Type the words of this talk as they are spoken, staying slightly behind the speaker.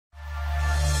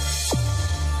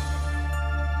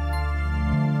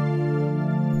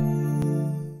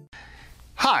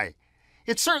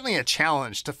It's certainly a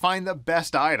challenge to find the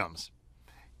best items.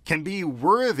 Can be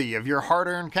worthy of your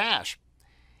hard-earned cash.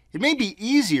 It may be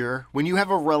easier when you have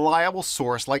a reliable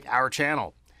source like our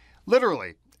channel.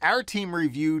 Literally, our team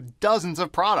reviewed dozens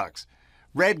of products,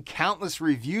 read countless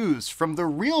reviews from the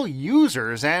real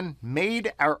users, and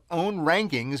made our own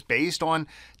rankings based on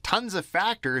tons of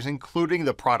factors, including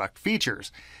the product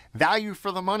features, value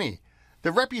for the money,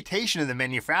 the reputation of the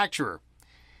manufacturer.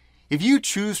 If you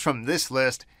choose from this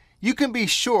list, you can be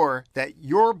sure that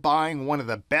you're buying one of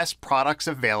the best products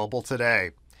available today.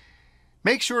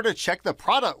 Make sure to check the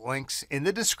product links in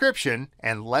the description,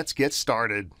 and let's get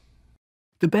started.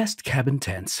 The best cabin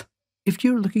tents. If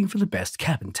you're looking for the best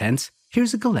cabin tents,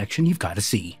 here's a collection you've got to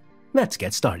see. Let's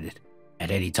get started.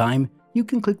 At any time, you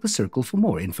can click the circle for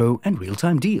more info and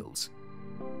real-time deals.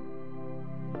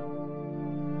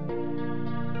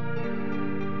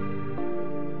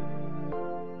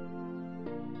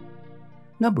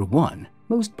 Number 1.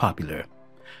 Most popular.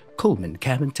 Coleman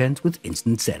cabin tent with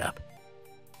instant setup.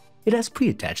 It has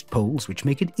pre-attached poles which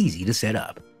make it easy to set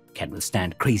up, can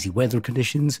withstand crazy weather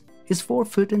conditions, is 4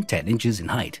 foot and 10 inches in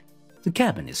height. The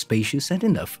cabin is spacious and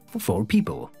enough for 4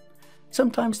 people.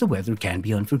 Sometimes the weather can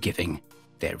be unforgiving.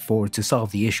 Therefore, to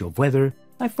solve the issue of weather,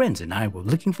 my friends and I were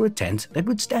looking for a tent that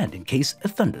would stand in case a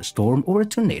thunderstorm or a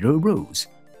tornado arose.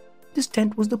 This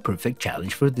tent was the perfect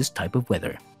challenge for this type of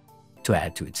weather. To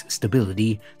add to its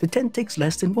stability, the tent takes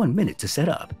less than 1 minute to set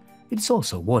up. It is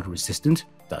also water resistant,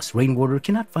 thus rainwater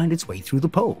cannot find its way through the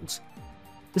poles.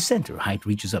 The center height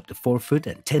reaches up to 4 foot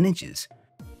and 10 inches.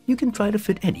 You can try to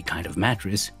fit any kind of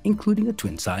mattress, including a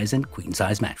twin size and queen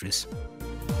size mattress.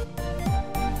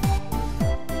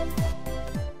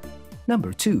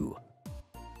 Number 2.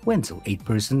 Wenzel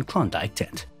 8-person Klondike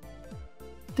tent.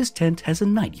 This tent has a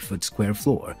 90-foot square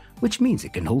floor, which means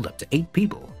it can hold up to 8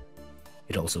 people.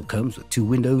 It also comes with 2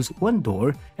 windows, 1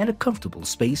 door, and a comfortable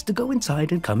space to go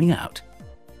inside and coming out.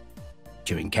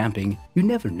 During camping, you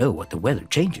never know what the weather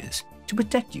changes. To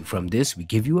protect you from this, we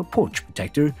give you a porch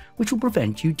protector, which will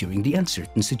prevent you during the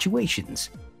uncertain situations.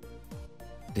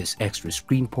 This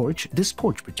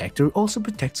porch protector also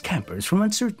protects campers from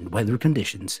uncertain weather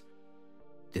conditions.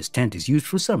 This tent is used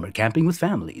for summer camping with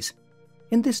families.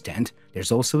 In this tent,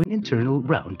 there's also an internal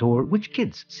round door which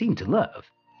kids seem to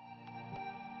love.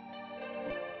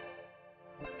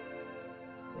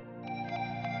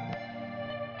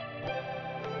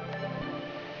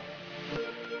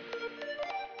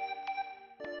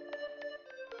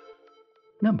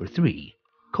 Number 3.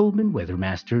 Coleman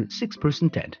Weathermaster 6-person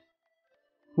tent.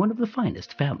 One of the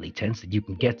finest family tents that you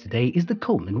can get today is the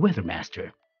Coleman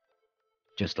Weathermaster.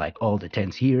 Just like all the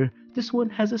tents here, this one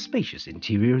has a spacious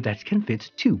interior that can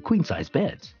fit 2 queen-size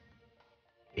beds.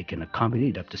 It can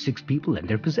accommodate up to 6 people and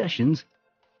their possessions.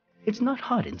 It's not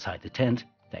hot inside the tent,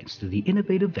 thanks to the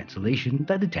innovative ventilation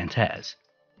that the tent has.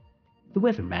 The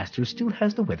Weathermaster still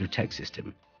has the WeatherTech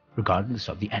system. Regardless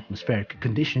of the atmospheric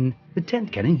condition, the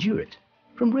tent can endure it.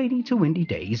 From rainy to windy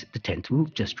days, the tent will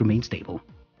just remain stable.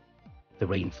 The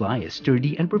rainfly is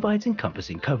sturdy and provides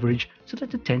encompassing coverage so that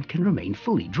the tent can remain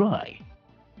fully dry.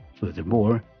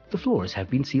 Furthermore, the floors have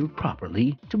been sealed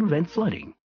properly to prevent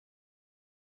flooding.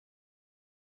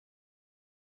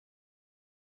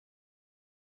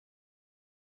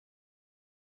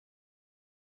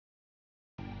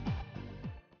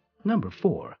 Number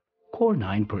 4. Core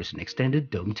 9-person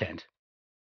extended dome tent.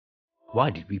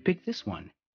 Why did we pick this one?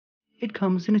 It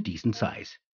comes in a decent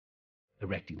size.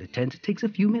 Erecting the tent takes a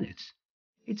few minutes.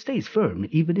 It stays firm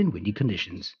even in windy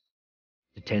conditions.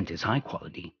 The tent is high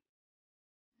quality.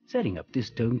 Setting up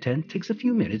this dome tent takes a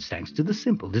few minutes thanks to the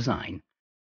simple design.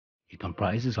 It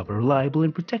comprises of a reliable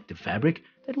and protective fabric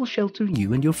that will shelter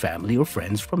you and your family or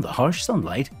friends from the harsh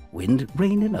sunlight, wind,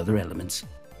 rain, and other elements.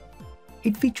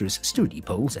 It features sturdy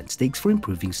poles and stakes for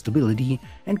improving stability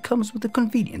and comes with a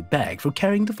convenient bag for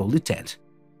carrying the folded tent.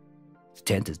 The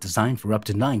tent is designed for up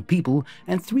to 9 people,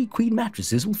 and 3 queen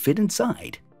mattresses will fit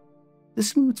inside. The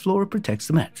smooth floor protects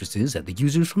the mattresses and the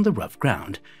users from the rough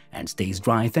ground, and stays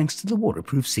dry thanks to the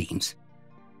waterproof seams.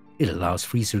 It allows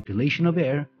free circulation of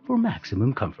air for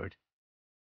maximum comfort.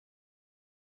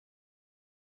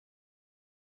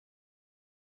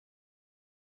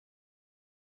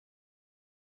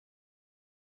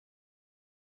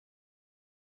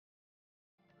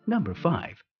 Number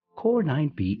 5. Core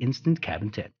 9P Instant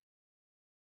Cabin Tent.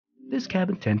 This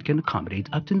cabin tent can accommodate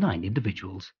up to 9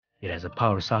 individuals. It has a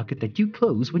power socket that you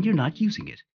close when you're not using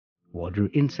it. Water,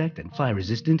 insect, and fly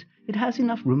resistant, it has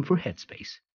enough room for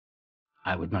headspace.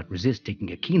 I would not resist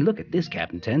taking a keen look at this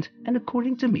cabin tent, and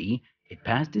according to me, it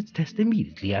passed its test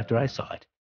immediately after I saw it.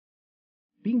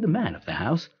 Being the man of the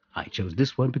house, I chose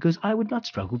this one because I would not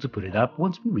struggle to put it up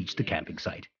once we reached the camping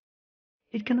site.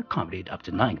 It can accommodate up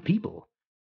to 9 people.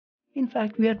 In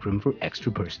fact, we had room for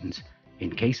extra persons,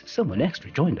 in case someone extra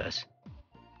joined us.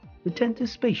 The tent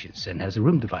is spacious and has a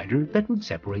room divider that would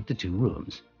separate the 2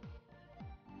 rooms.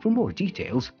 For more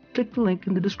details, click the link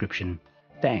in the description.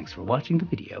 Thanks for watching the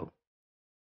video.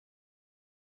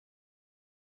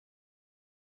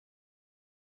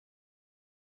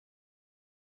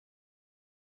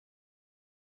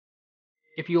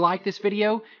 If you like this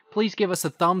video, please give us a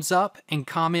thumbs up and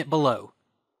comment below.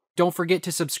 Don't forget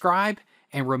to subscribe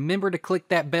and remember to click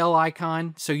that bell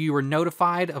icon so you are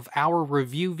notified of our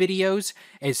review videos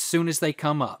as soon as they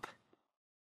come up.